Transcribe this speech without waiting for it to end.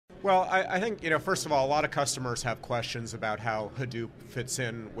Well, I think, first of all, a lot of customers have questions about how Hadoop fits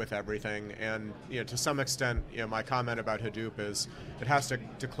in with everything. And, to some extent, my comment about Hadoop is it has to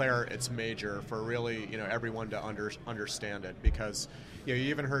declare its major for really, everyone to understand it. Because, you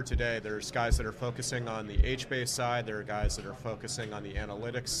even heard today, there's guys that are focusing on the HBase side, there are guys that are focusing on the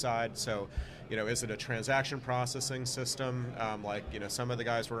analytics side. So, is it a transaction processing system, like, some of the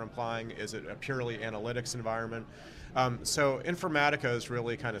guys were implying? Is it a purely analytics environment? So Informatica is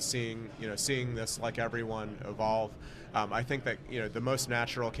really kind of seeing this, like everyone, evolve. I think that the most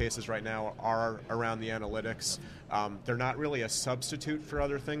natural cases right now are around the analytics. They're not really a substitute for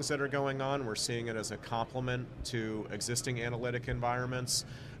other things that are going on. We're seeing it as a complement to existing analytic environments.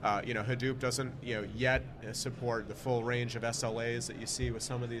 Hadoop doesn't yet support the full range of SLAs that you see with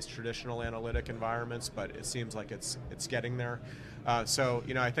some of these traditional analytic environments, but it seems like it's getting there. So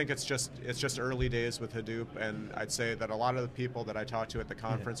I think it's just early days with Hadoop, and I'd say that a lot of the people that I talked to at the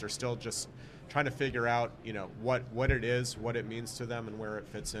conference are still just trying to figure out what it is, what it means to them, and where it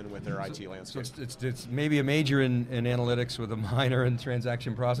fits in with their IT landscape. So it's maybe a major in analytics with a minor in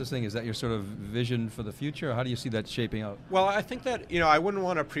transaction processing. Is that your sort of vision for the future? How do you see that shaping out? Well, I think that I wouldn't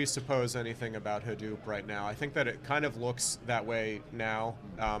want to presuppose anything about Hadoop right now. I think that it kind of looks that way now.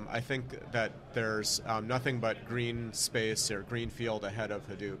 I think that there's nothing but green space or green field ahead of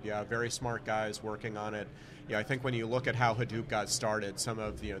Hadoop. Yeah, very smart guys working on it. I think when you look at how Hadoop got started, some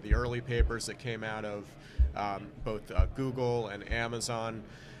of the early papers that came out of both Google and Amazon.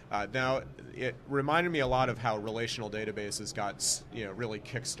 Now, it reminded me a lot of how relational databases got really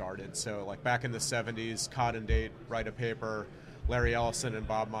kick-started. So, like back in the 70s, Cod and Date write a paper, Larry Ellison and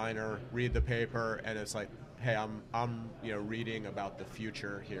Bob Miner read the paper, and it's like, hey, I'm reading about the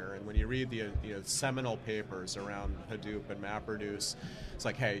future here. And when you read the seminal papers around Hadoop and MapReduce, it's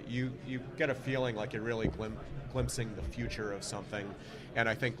like, hey, you get a feeling like you're really glimpsing the future of something. And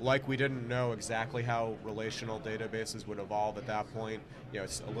I think, like, we didn't know exactly how relational databases would evolve at that point.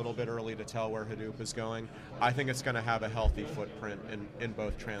 It's a little bit early to tell where Hadoop is going. I think it's going to have a healthy footprint in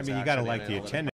both transactions. I mean, you got to like the attendance.